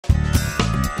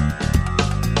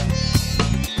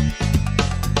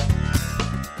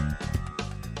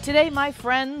Today, my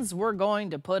friends, we're going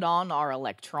to put on our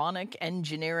electronic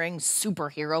engineering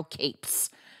superhero capes,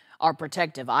 our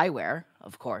protective eyewear,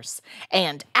 of course,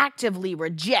 and actively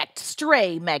reject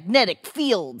stray magnetic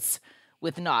fields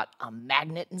with not a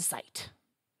magnet in sight.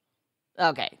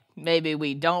 Okay, maybe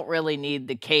we don't really need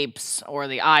the capes or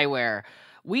the eyewear.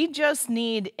 We just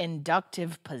need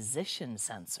inductive position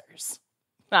sensors.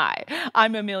 Hi,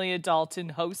 I'm Amelia Dalton,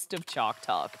 host of Chalk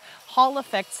Talk. Hall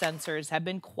effect sensors have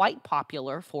been quite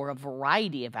popular for a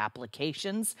variety of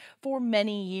applications for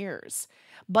many years.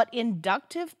 But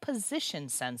inductive position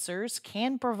sensors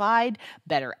can provide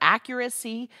better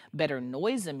accuracy, better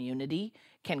noise immunity,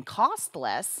 can cost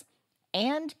less,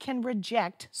 and can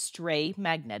reject stray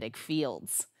magnetic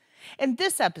fields. In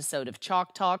this episode of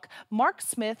Chalk Talk, Mark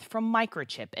Smith from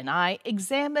Microchip and I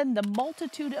examine the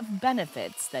multitude of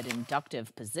benefits that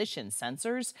inductive position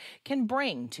sensors can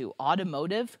bring to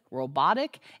automotive,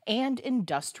 robotic, and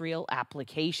industrial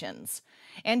applications.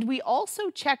 And we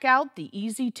also check out the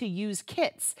easy-to-use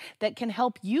kits that can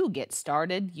help you get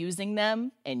started using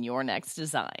them in your next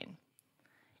design.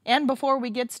 And before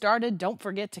we get started, don't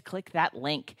forget to click that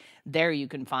link. There you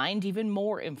can find even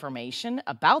more information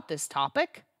about this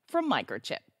topic from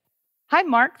Microchip. Hi,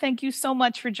 Mark. Thank you so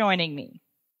much for joining me.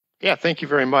 Yeah, thank you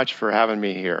very much for having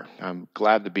me here. I'm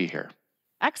glad to be here.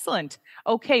 Excellent.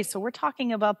 Okay, so we're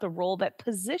talking about the role that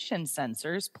position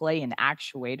sensors play in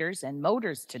actuators and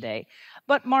motors today.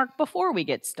 But Mark, before we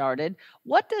get started,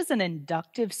 what does an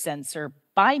inductive sensor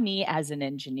buy me as an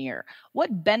engineer?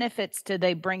 What benefits do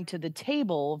they bring to the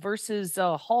table versus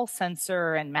a Hall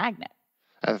sensor and magnet?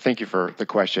 Thank you for the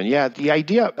question. Yeah, the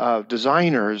idea of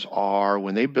designers are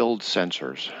when they build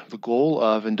sensors, the goal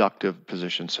of inductive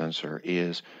position sensor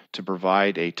is to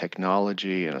provide a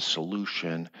technology and a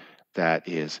solution that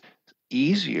is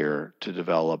easier to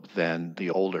develop than the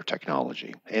older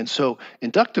technology. And so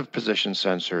inductive position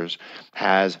sensors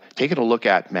has taken a look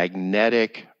at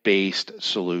magnetic based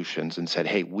solutions and said,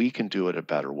 hey, we can do it a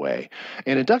better way.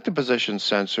 And inductive position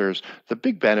sensors, the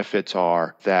big benefits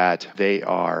are that they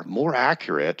are more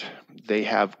accurate. They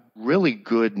have really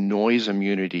good noise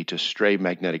immunity to stray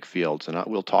magnetic fields, and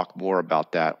we'll talk more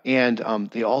about that. And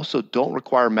they also don't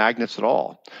require magnets at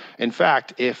all. In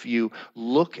fact, if you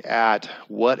look at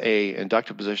what a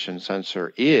inductive position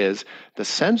sensor is, the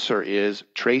sensor is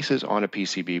traces on a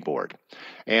PCB board.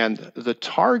 And the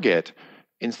target,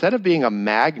 instead of being a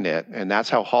magnet, and that's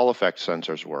how Hall effect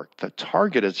sensors work, the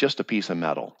target is just a piece of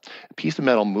metal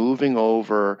moving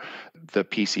over the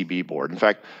PCB board. In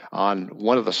fact, on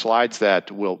one of the slides that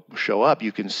will show up,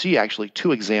 you can see actually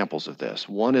two examples of this.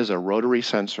 One is a rotary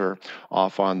sensor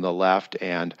off on the left,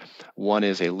 and one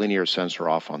is a linear sensor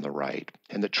off on the right.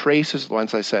 And the traces, the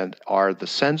ones I said, are the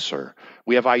sensor.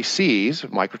 We have ICs,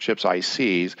 Microchip's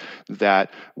ICs,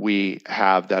 that we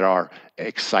have that are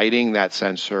exciting that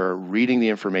sensor, reading the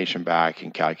information back,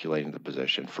 and calculating the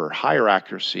position for higher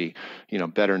accuracy,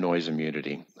 better noise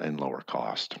immunity, and lower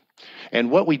cost. And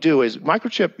what we do is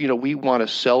Microchip, we want to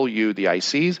sell you the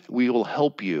ICs. We will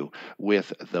help you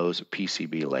with those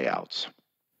PCB layouts.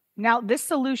 Now, this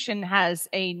solution has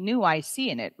a new IC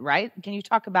in it, right? Can you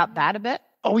talk about that a bit?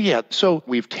 Oh, yeah. So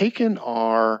we've taken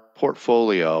our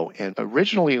portfolio, and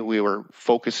originally we were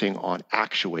focusing on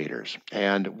actuators,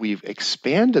 and we've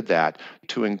expanded that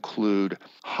to include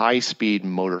high-speed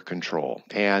motor control.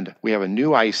 And we have a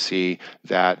new IC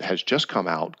that has just come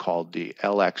out called the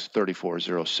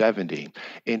LX34070,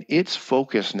 and it's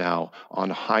focused now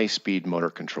on high-speed motor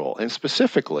control. And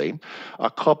specifically, a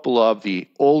couple of the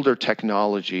older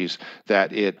technologies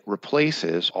that it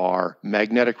replaces are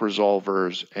magnetic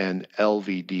resolvers and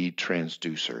LVD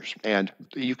transducers. And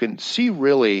you can see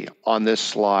really on this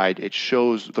slide, it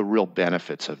shows the real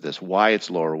benefits of this, why it's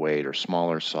lower weight or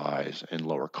smaller size and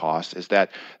lower cost, is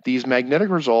that these magnetic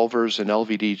resolvers and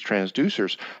LVD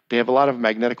transducers, they have a lot of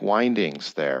magnetic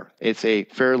windings there. It's a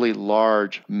fairly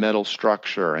large metal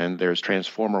structure, and there's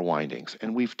transformer windings.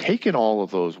 And we've taken all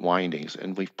of those windings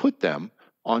and we've put them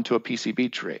onto a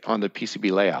PCB tray, on the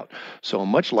PCB layout. So a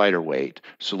much lighter weight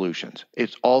solutions.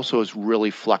 It also is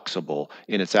really flexible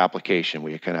in its application.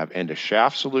 We can have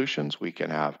end-of-shaft solutions. We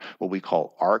can have what we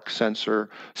call arc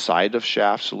sensor,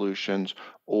 side-of-shaft solutions,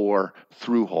 or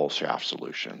through-hole shaft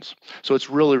solutions. So it's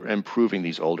really improving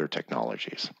these older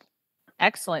technologies.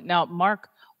 Excellent. Now, Mark,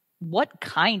 what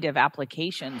kind of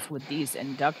applications would these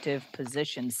inductive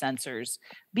position sensors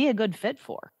be a good fit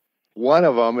for? One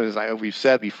of them is, we've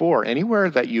said before, anywhere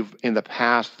that you've in the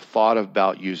past thought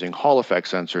about using Hall effect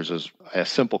sensors is a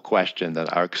simple question,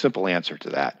 a simple answer to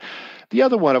that. The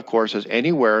other one, of course, is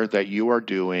anywhere that you are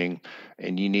doing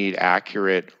and you need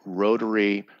accurate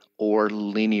rotary or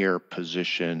linear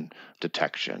position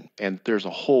detection. And there's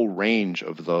a whole range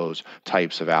of those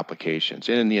types of applications.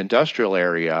 And in the industrial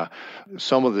area,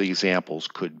 some of the examples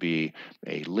could be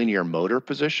a linear motor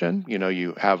position.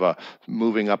 You have a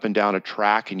moving up and down a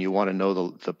track and you want to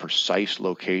know the precise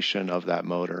location of that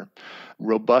motor.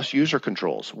 Robust user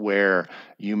controls, where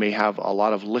you may have a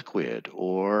lot of liquid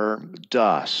or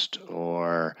dust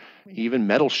or even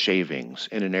metal shavings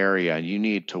in an area, and you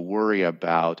need to worry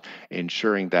about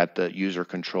ensuring that the user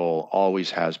control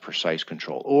always has precise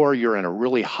control. Or you're in a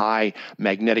really high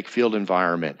magnetic field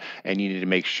environment and you need to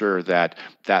make sure that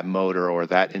that motor or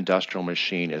that industrial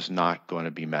machine is not going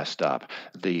to be messed up.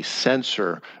 The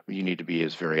sensor you need to be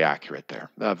is very accurate there.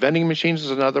 Vending machines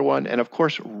is another one, and of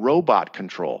course robot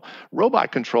control.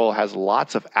 Robot control has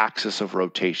lots of axis of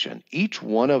rotation. Each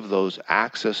one of those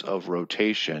axis of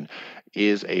rotation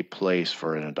is a place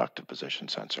for an inductive position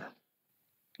sensor.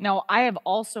 Now, I have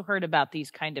also heard about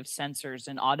these kind of sensors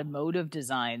in automotive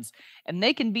designs, and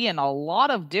they can be in a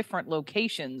lot of different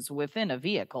locations within a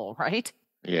vehicle, right?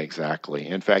 Yeah, exactly.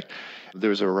 In fact,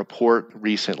 there's a report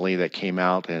recently that came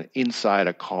out, and inside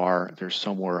a car, there's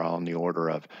somewhere on the order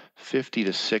of 50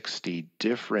 to 60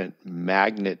 different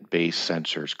magnet-based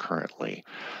sensors currently.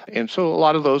 And so a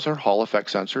lot of those are Hall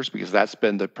effect sensors because that's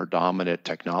been the predominant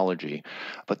technology.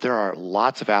 But there are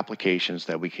lots of applications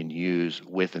that we can use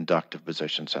with inductive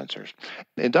position sensors.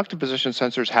 Inductive position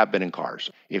sensors have been in cars.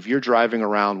 If you're driving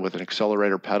around with an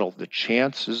accelerator pedal, the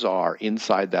chances are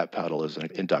inside that pedal is an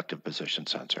inductive position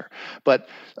sensor. But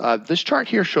this chart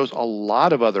here shows a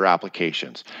lot of other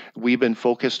applications. We've been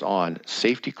focused on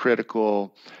safety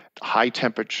critical, high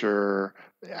temperature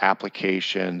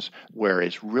applications where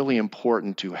it's really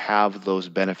important to have those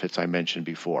benefits I mentioned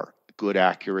before. Good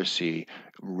accuracy,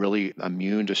 really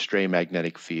immune to stray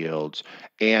magnetic fields,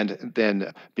 and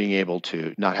then being able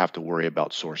to not have to worry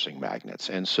about sourcing magnets.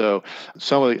 And so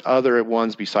some of the other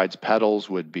ones besides pedals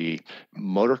would be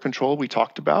motor control we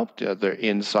talked about. They're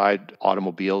inside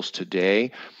automobiles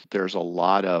today. There's a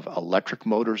lot of electric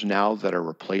motors now that are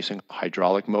replacing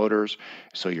hydraulic motors.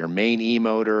 So your main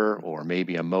e-motor or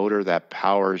maybe a motor that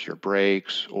powers your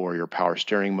brakes or your power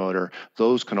steering motor,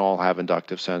 those can all have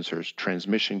inductive sensors.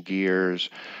 Transmission gears,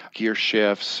 gear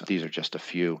shifts, these are just a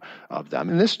few of them.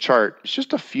 In this chart, it's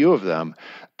just a few of them,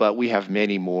 but we have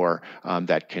many more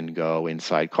that can go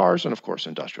inside cars and, of course,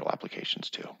 industrial applications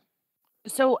too.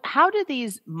 So, how do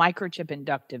these microchip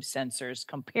inductive sensors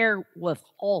compare with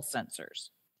Hall sensors?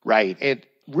 Right. And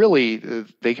really,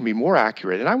 they can be more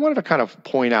accurate. And I wanted to kind of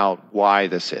point out why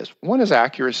this is. One is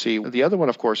accuracy. The other one,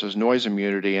 of course, is noise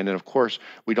immunity. And then, of course,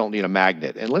 we don't need a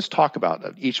magnet. And let's talk about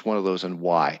each one of those and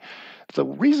why. The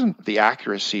reason the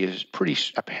accuracy is pretty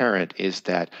apparent is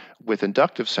that with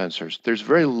inductive sensors, there's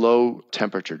very low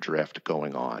temperature drift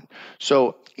going on.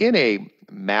 So in a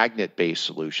magnet-based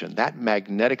solution, that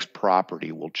magnetics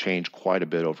property will change quite a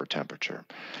bit over temperature.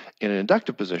 In an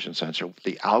inductive position sensor,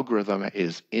 the algorithm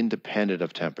is independent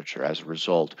of temperature. As a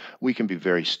result, we can be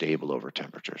very stable over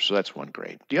temperature. So that's one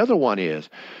great. The other one is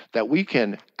that we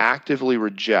can actively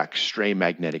reject stray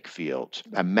magnetic fields.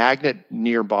 A magnet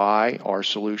nearby our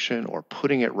solution or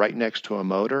putting it right next to a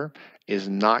motor is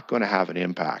not going to have an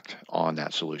impact on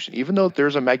that solution. Even though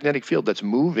there's a magnetic field that's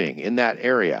moving in that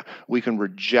area, we can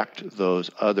reject those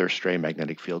other stray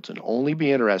magnetic fields and only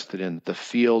be interested in the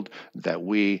field that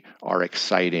we are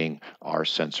exciting our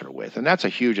sensor with. And that's a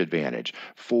huge advantage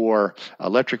for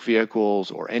electric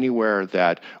vehicles or anywhere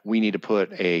that we need to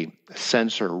put a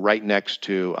sensor right next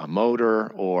to a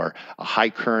motor or a high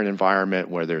current environment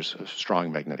where there's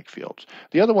strong magnetic fields.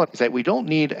 The other one is that we don't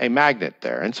need a magnet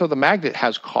there. And so the magnet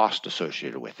has cost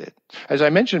associated with it. As I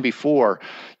mentioned before,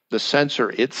 the sensor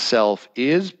itself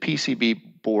is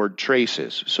PCB board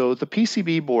traces. So the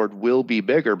PCB board will be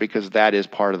bigger because that is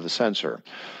part of the sensor.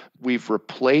 We've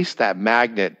replaced that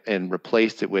magnet and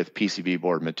replaced it with PCB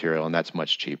board material, and that's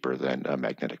much cheaper than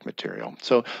magnetic material.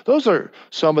 So those are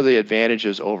some of the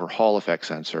advantages over Hall effect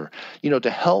sensor. To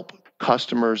help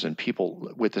customers and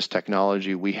people with this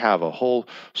technology, we have a whole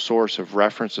source of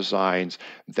reference designs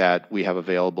that we have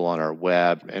available on our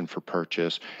web and for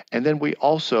purchase. And then we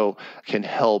also can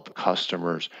help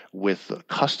customers with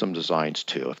custom designs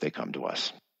too if they come to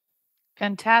us.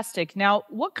 Fantastic. Now,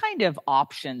 what kind of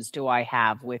options do I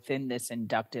have within this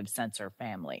inductive sensor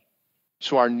family?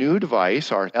 So our new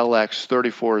device, our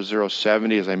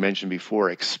LX34070, as I mentioned before,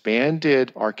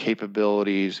 expanded our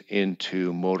capabilities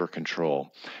into motor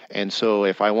control. And so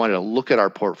if I wanted to look at our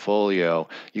portfolio,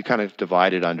 you kind of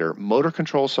divide it under motor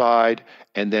control side,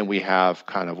 and then we have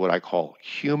kind of what I call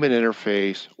human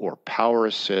interface or power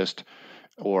assist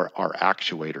or our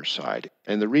actuator side.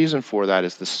 And the reason for that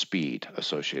is the speed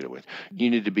associated with. You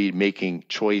need to be making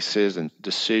choices and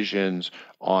decisions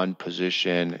on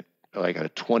position like at a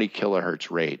 20 kilohertz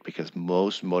rate, because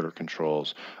most motor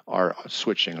controls are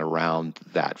switching around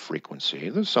that frequency.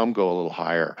 There's some go a little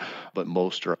higher, but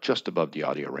most are just above the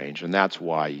audio range. And that's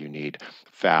why you need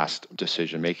fast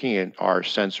decision making. And our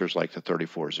sensors like the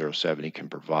 34070 can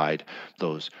provide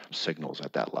those signals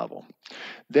at that level.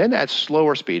 Then at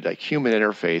slower speed, like human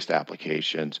interfaced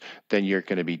applications, then you're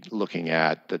going to be looking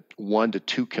at the 1 to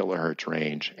 2 kilohertz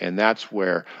range. And that's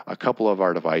where a couple of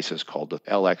our devices called the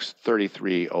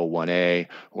LX3301A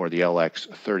or the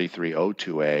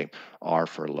LX3302A are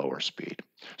for lower speed.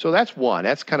 So that's one.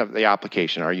 That's kind of the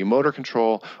application. Are you motor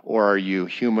control or are you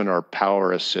human or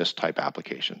power assist type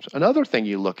applications? Another thing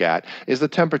you look at is the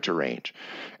temperature range.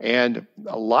 And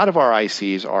a lot of our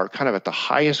ICs are kind of at the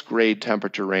highest grade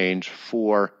temperature range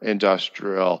for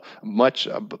industrial, much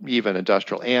even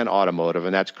industrial and automotive,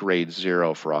 and that's grade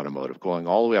 0 for automotive, going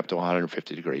all the way up to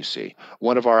 150 degrees C.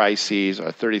 One of our ICs,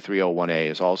 a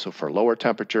 3301A, is also for lower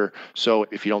temperature. So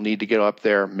if you don't need to get up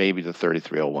there, maybe the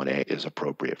 3301A is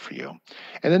appropriate for you.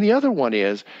 And then the other one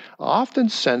is often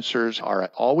sensors are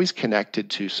always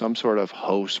connected to some sort of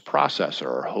host processor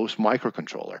or host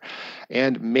microcontroller.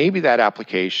 And maybe that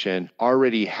application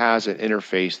already has an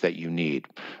interface that you need.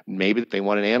 Maybe they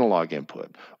want an analog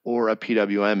input or a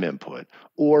PWM input,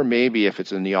 or maybe if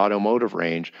it's in the automotive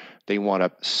range, they want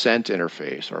a CENT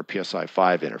interface or a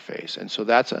PSI-5 interface. And so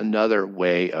that's another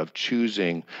way of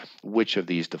choosing which of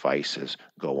these devices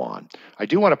go on. I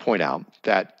do want to point out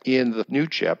that in the new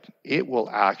chip, it will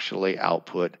actually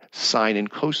output sine and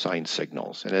cosine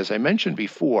signals. And as I mentioned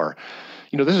before,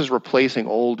 this is replacing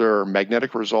older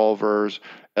magnetic resolvers,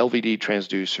 LVD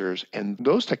transducers, and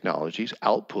those technologies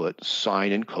output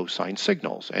sine and cosine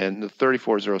signals. And the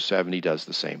 34070 does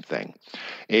the same thing.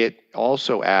 It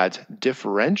also adds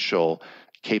differential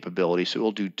capability, so it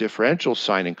will do differential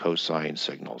sine and cosine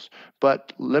signals.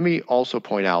 But let me also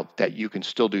point out that you can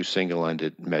still do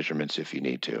single-ended measurements if you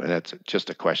need to, and that's just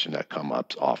a question that comes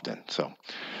up often. So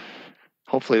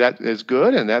hopefully that is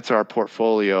good, and that's our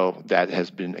portfolio that has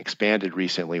been expanded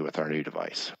recently with our new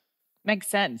device. Makes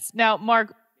sense. Now,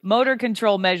 Mark, motor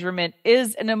control measurement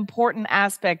is an important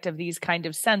aspect of these kind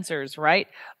of sensors, right?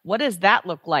 What does that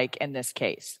look like in this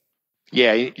case?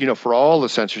 Yeah, for all the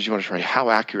sensors, you want to try how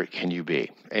accurate can you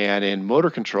be? And in motor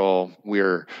control,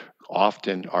 we're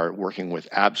often are working with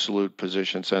absolute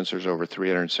position sensors over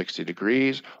 360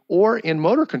 degrees, or in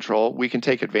motor control, we can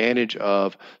take advantage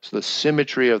of the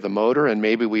symmetry of the motor, and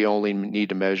maybe we only need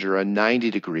to measure a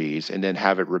 90 degrees and then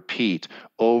have it repeat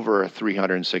over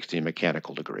 360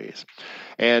 mechanical degrees.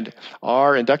 And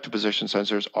our inductive position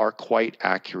sensors are quite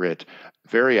accurate,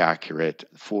 very accurate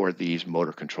for these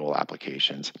motor control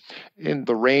applications. In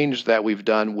the range that we've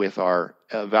done with our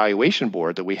evaluation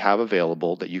board that we have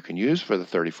available that you can use for the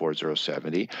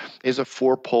 34070 is a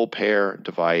 4-pole pair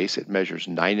device. It measures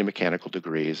 90 mechanical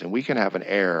degrees, and we can have an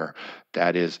error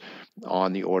that is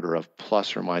on the order of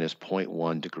plus or minus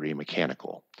 0.1 degree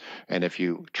mechanical. And if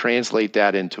you translate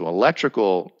that into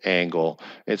electrical angle,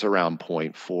 it's around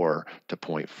 0.4 to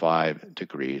 0.5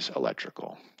 degrees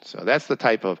electrical. So that's the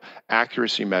type of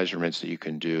accuracy measurements that you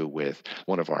can do with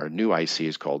one of our new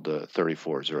ICs called the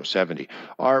 34070.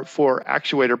 For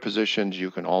actuator positions,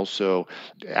 you can also,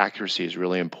 accuracy is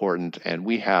really important, and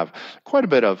we have quite a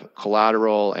bit of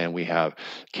collateral and we have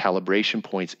calibration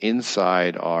points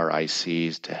inside our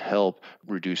ICs to help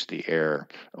reduce the error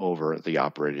over the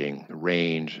operating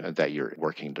range that you're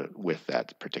working with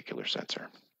that particular sensor.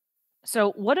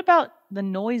 So what about the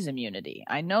noise immunity?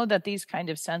 I know that these kind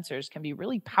of sensors can be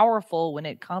really powerful when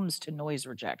it comes to noise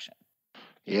rejection.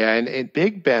 Yeah, and a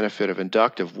big benefit of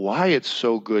inductive, why it's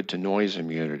so good to noise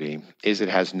immunity, is it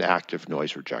has an active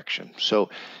noise rejection.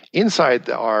 So inside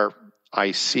our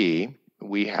IC,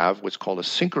 we have what's called a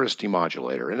synchronous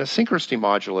demodulator. And a synchronous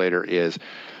demodulator is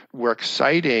we're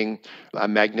exciting a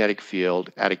magnetic field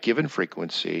at a given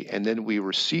frequency, and then we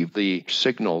receive the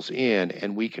signals in,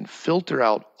 and we can filter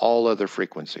out all other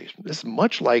frequencies. This is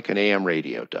much like an AM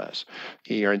radio does.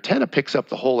 Your antenna picks up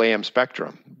the whole AM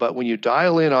spectrum, but when you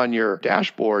dial in on your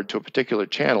dashboard to a particular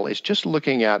channel, it's just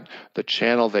looking at the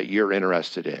channel that you're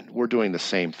interested in. We're doing the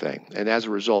same thing, and as a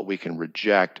result, we can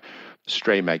reject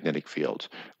stray magnetic fields.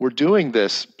 We're doing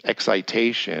this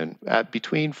excitation at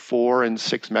between 4 and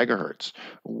 6 megahertz,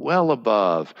 well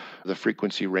above the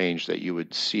frequency range that you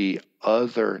would see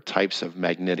other types of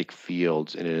magnetic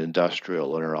fields in an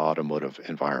industrial or an automotive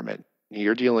environment.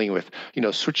 You're dealing with,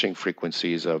 switching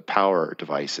frequencies of power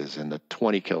devices in the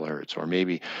 20 kilohertz or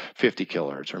maybe 50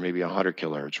 kilohertz or maybe 100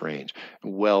 kilohertz range,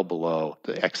 well below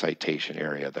the excitation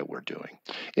area that we're doing.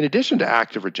 In addition to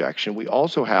active rejection, we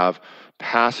also have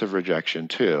passive rejection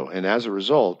too. And as a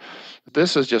result,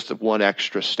 this is just one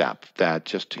extra step that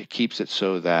just keeps it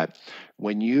so that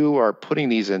when you are putting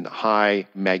these in high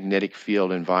magnetic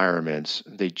field environments,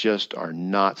 they just are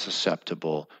not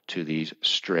susceptible to these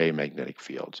stray magnetic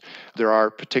fields. There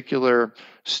are particular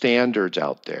standards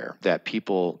out there that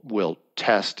people will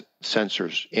test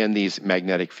sensors in these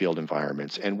magnetic field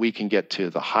environments, and we can get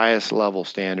to the highest level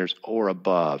standards or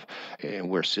above, and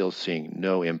we're still seeing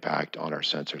no impact on our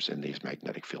sensors in these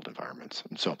magnetic field environments.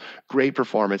 And so great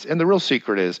performance, and the real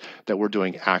secret is that we're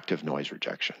doing active noise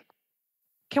rejection.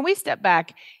 Can we step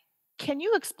back? Can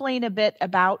you explain a bit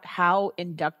about how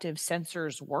inductive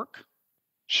sensors work?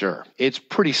 Sure. It's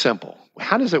pretty simple.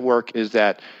 How does it work is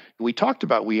that we talked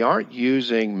about we aren't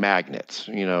using magnets.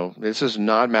 This is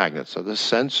not magnets. So the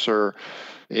sensor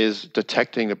is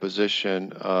detecting the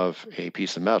position of a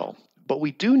piece of metal. But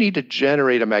we do need to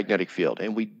generate a magnetic field,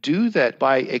 and we do that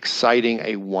by exciting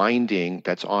a winding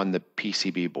that's on the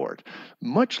PCB board,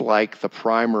 much like the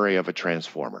primary of a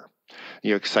transformer.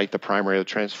 You excite the primary of the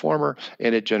transformer,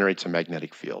 and it generates a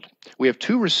magnetic field. We have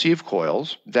two receive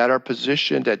coils that are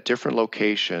positioned at different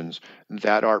locations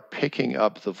that are picking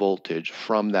up the voltage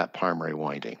from that primary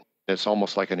winding. It's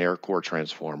almost like an air core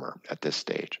transformer at this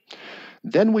stage.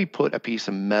 Then we put a piece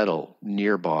of metal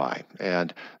nearby,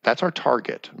 and that's our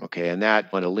target, okay? And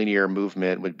that, when a linear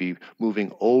movement, would be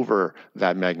moving over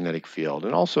that magnetic field.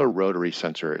 And also a rotary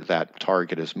sensor, that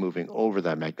target is moving over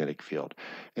that magnetic field.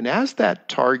 And as that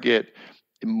target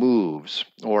moves,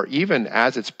 or even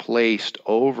as it's placed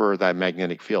over that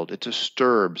magnetic field, it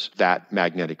disturbs that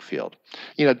magnetic field.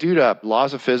 Due to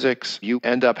laws of physics, you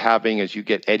end up having, as you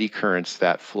get eddy currents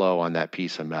that flow on that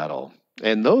piece of metal.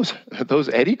 And those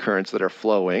eddy currents that are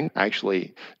flowing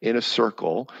actually in a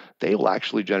circle, they will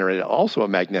actually generate also a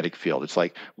magnetic field. It's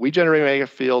like we generate a magnetic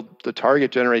field, the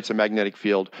target generates a magnetic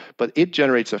field, but it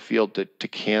generates a field to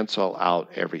cancel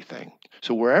out everything.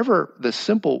 So wherever the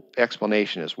simple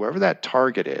explanation is, wherever that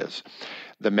target is,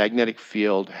 the magnetic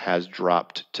field has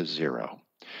dropped to zero.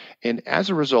 And as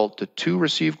a result, the two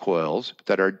receive coils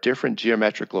that are different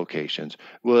geometric locations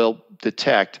will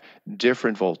detect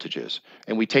different voltages.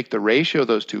 And we take the ratio of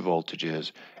those two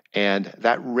voltages, and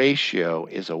that ratio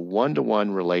is a one-to-one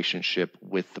relationship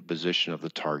with the position of the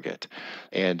target.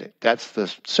 And that's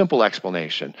the simple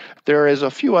explanation. There is a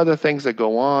few other things that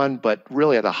go on, but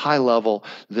really at a high level,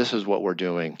 this is what we're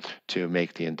doing to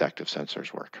make the inductive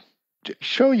sensors work. To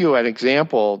show you an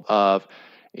example of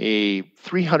a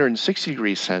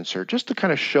 360-degree sensor, just to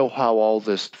kind of show how all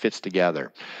this fits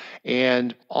together.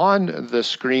 And on the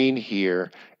screen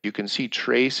here, you can see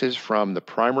traces from the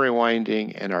primary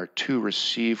winding and our two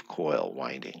receive coil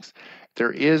windings.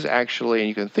 There is actually, and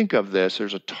you can think of this,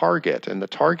 there's a target, and the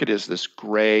target is this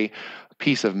gray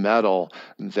piece of metal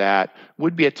that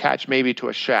would be attached maybe to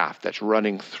a shaft that's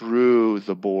running through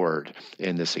the board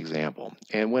in this example.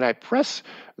 And when I press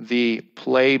the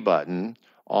play button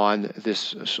on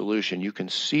this solution, you can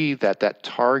see that that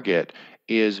target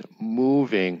is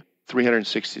moving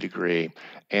 360 degree,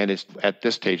 and it's at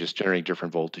this stage it's generating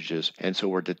different voltages, and so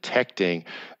we're detecting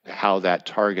how that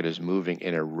target is moving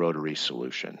in a rotary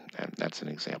solution, and that's an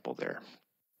example there.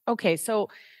 Okay, so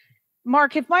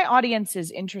Mark, if my audience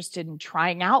is interested in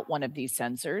trying out one of these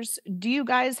sensors, do you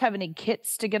guys have any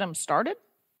kits to get them started?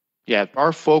 Yeah,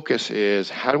 our focus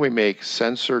is how do we make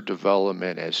sensor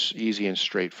development as easy and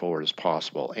straightforward as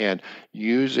possible, and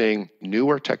using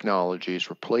newer technologies,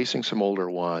 replacing some older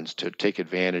ones to take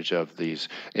advantage of these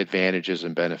advantages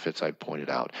and benefits I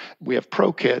pointed out. We have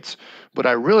pro kits, but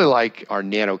I really like our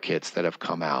nano kits that have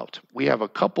come out. We have a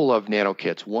couple of nano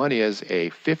kits. One is a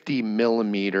 50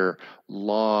 millimeter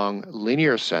long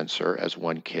linear sensor as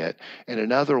one kit, and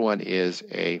another one is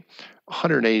a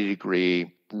 180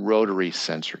 degree rotary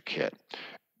sensor kit.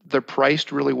 They're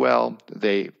priced really well.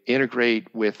 They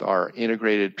integrate with our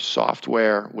integrated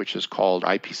software, which is called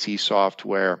IPC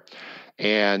software.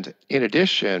 And in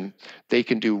addition, they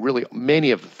can do really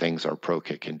many of the things our Pro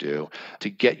Kit can do to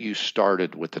get you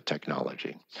started with the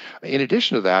technology. In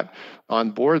addition to that,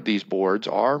 on board these boards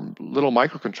are little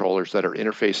microcontrollers that are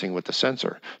interfacing with the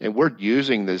sensor. And we're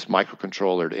using this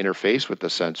microcontroller to interface with the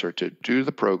sensor to do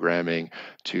the programming,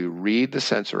 to read the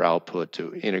sensor output,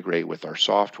 to integrate with our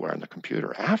software on the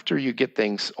computer. After you get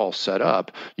things all set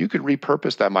up, you could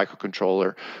repurpose that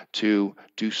microcontroller to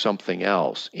do something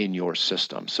else in your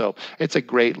system. So it's a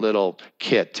great little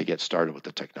kit to get started with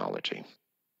the technology.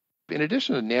 In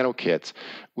addition to nano kits,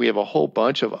 we have a whole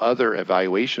bunch of other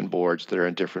evaluation boards that are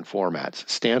in different formats,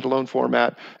 standalone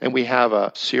format, and we have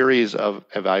a series of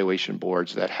evaluation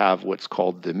boards that have what's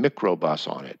called the microbus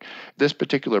on it. This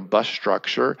particular bus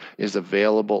structure is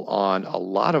available on a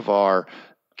lot of our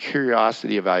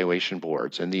curiosity evaluation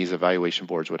boards, and these evaluation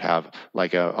boards would have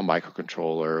like a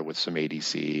microcontroller with some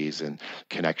ADCs and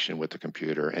connection with the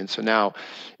computer. And so now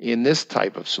in this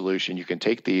type of solution, you can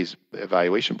take these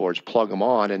evaluation boards, plug them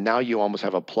on, and now you almost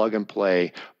have a plug and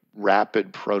play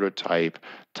rapid prototype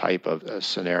type of a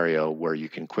scenario where you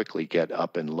can quickly get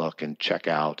up and look and check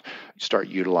out, start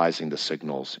utilizing the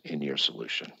signals in your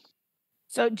solution.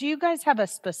 So, do you guys have a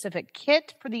specific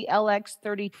kit for the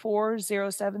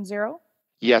LX34070?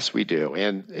 Yes, we do.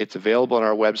 And it's available on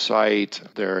our website.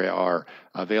 There are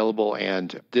available,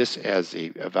 and this as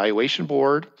a evaluation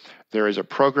board. There is a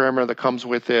programmer that comes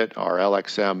with it, our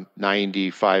LXM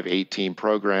 9518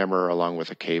 programmer, along with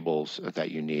the cables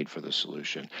that you need for the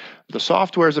solution. The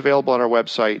software is available on our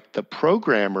website. The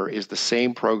programmer is the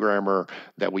same programmer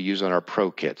that we use on our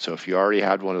Pro kit. So if you already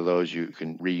had one of those, you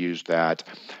can reuse that,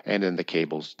 and then the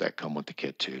cables that come with the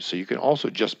kit too. So you can also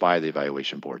just buy the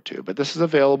evaluation board too. But this is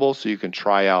available so you can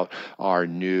try out our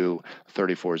new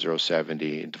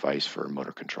 34070 device for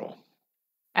motor control.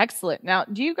 Excellent. Now,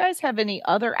 do you guys have any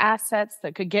other assets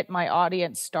that could get my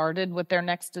audience started with their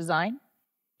next design?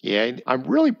 Yeah, I'm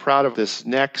really proud of this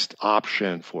next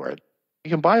option for it. You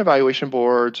can buy evaluation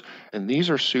boards, and these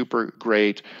are super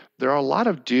great. There are a lot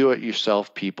of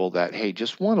do-it-yourself people that, hey,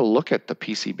 just want to look at the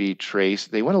PCB trace.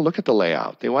 They want to look at the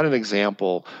layout. They want an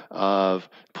example of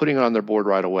putting it on their board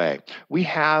right away. We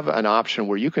have an option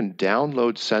where you can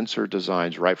download sensor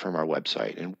designs right from our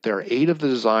website. And there are 8 of the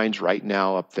designs right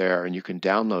now up there, and you can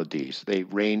download these. They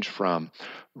range from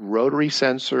rotary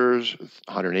sensors,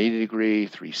 180 degree,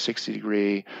 360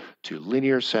 degree, to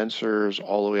linear sensors,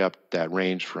 all the way up that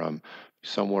range from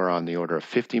somewhere on the order of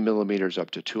 50 millimeters up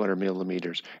to 200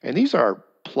 millimeters. And these are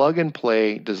plug and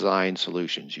play design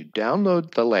solutions. You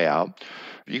download the layout,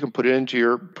 you can put it into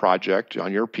your project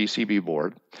on your PCB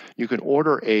board. You can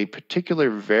order a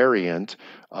particular variant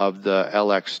of the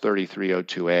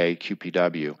LX3302A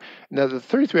QPW. Now, the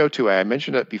 3302A, I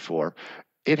mentioned it before,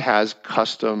 it has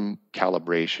custom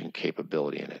calibration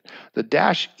capability in it. The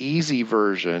Dash Easy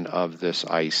version of this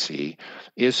IC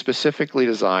is specifically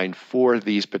designed for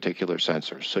these particular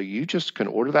sensors. So you just can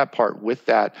order that part with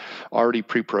that already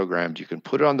pre-programmed. You can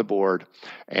put it on the board,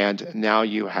 and now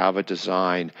you have a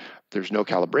design. There's no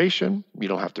calibration. You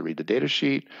don't have to read the data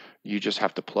sheet. You just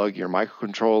have to plug your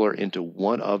microcontroller into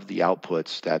one of the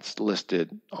outputs that's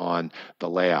listed on the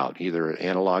layout, either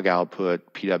analog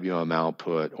output, PWM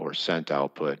output, or sent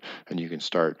output, and you can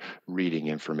start reading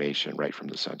information right from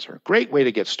the sensor. Great way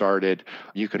to get started.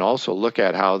 You can also look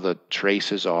at how the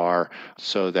traces are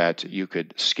so that you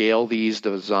could scale these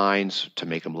designs to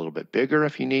make them a little bit bigger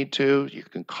if you need to. You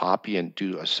can copy and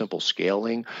do a simple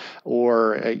scaling,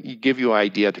 or give you an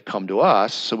idea to come to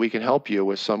us so we can help you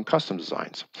with some custom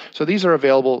designs. So these are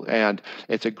available, and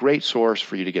it's a great source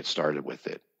for you to get started with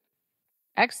it.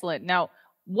 Excellent. Now,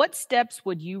 what steps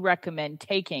would you recommend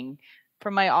taking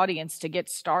for my audience to get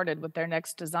started with their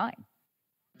next design?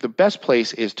 The best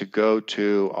place is to go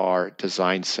to our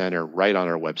design center right on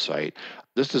our website.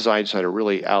 This design center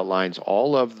really outlines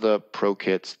all of the Pro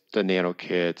kits, the Nano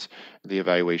kits, the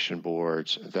evaluation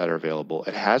boards that are available.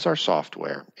 It has our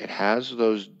software. It has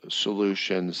those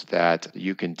solutions that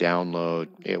you can download.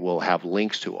 It will have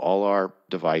links to all our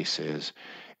devices.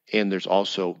 And there's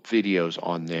also videos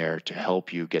on there to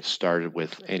help you get started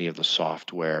with any of the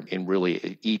software in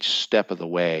really each step of the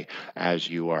way as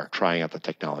you are trying out the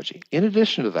technology. In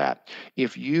addition to that,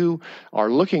 if you are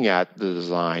looking at the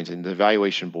designs and the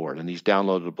evaluation board and these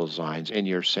downloadable designs, and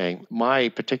you're saying, my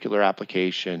particular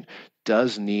application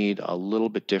does need a little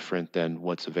bit different than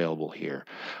what's available here,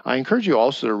 I encourage you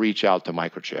also to reach out to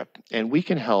Microchip, and we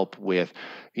can help with,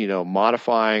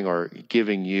 modifying or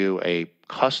giving you a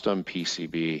custom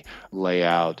PCB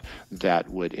layout that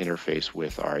would interface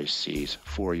with RICs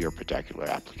for your particular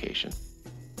application.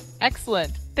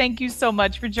 Excellent. Thank you so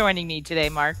much for joining me today,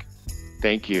 Mark.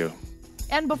 Thank you.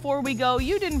 And before we go,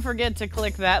 you didn't forget to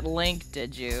click that link,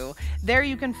 did you? There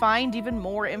you can find even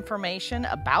more information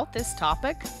about this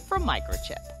topic from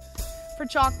Microchip. For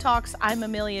Chalk Talks, I'm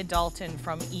Amelia Dalton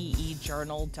from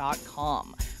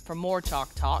eejournal.com. For more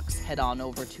Chalk Talks, head on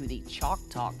over to the Chalk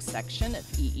Talks section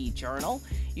of EE Journal.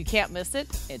 You can't miss it,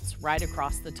 it's right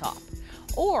across the top.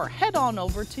 Or head on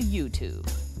over to YouTube,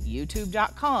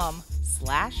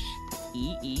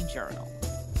 youtube.com/EE Journal.